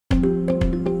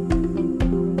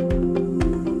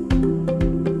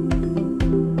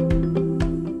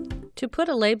To put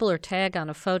a label or tag on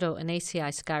a photo in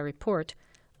ACI Sky Report,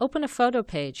 open a photo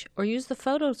page or use the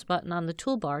Photos button on the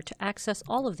toolbar to access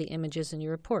all of the images in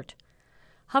your report.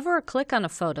 Hover or click on a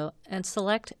photo and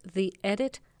select the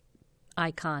Edit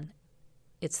icon.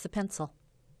 It's the pencil.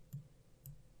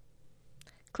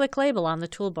 Click Label on the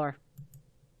toolbar.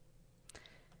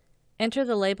 Enter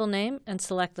the label name and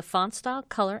select the font style,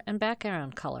 color, and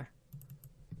background color.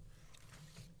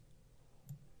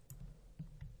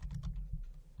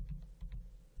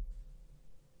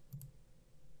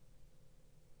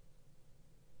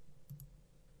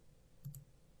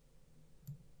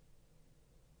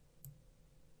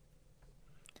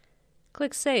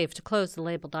 Click Save to close the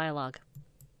label dialog.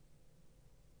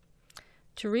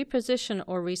 To reposition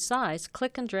or resize,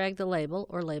 click and drag the label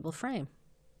or label frame.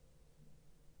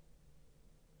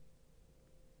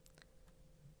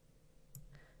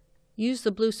 Use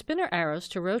the blue spinner arrows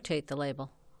to rotate the label.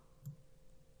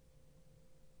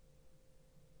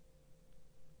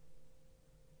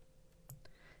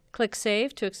 Click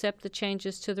Save to accept the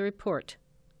changes to the report.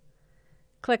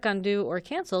 Click Undo or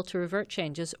Cancel to revert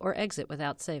changes or exit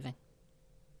without saving.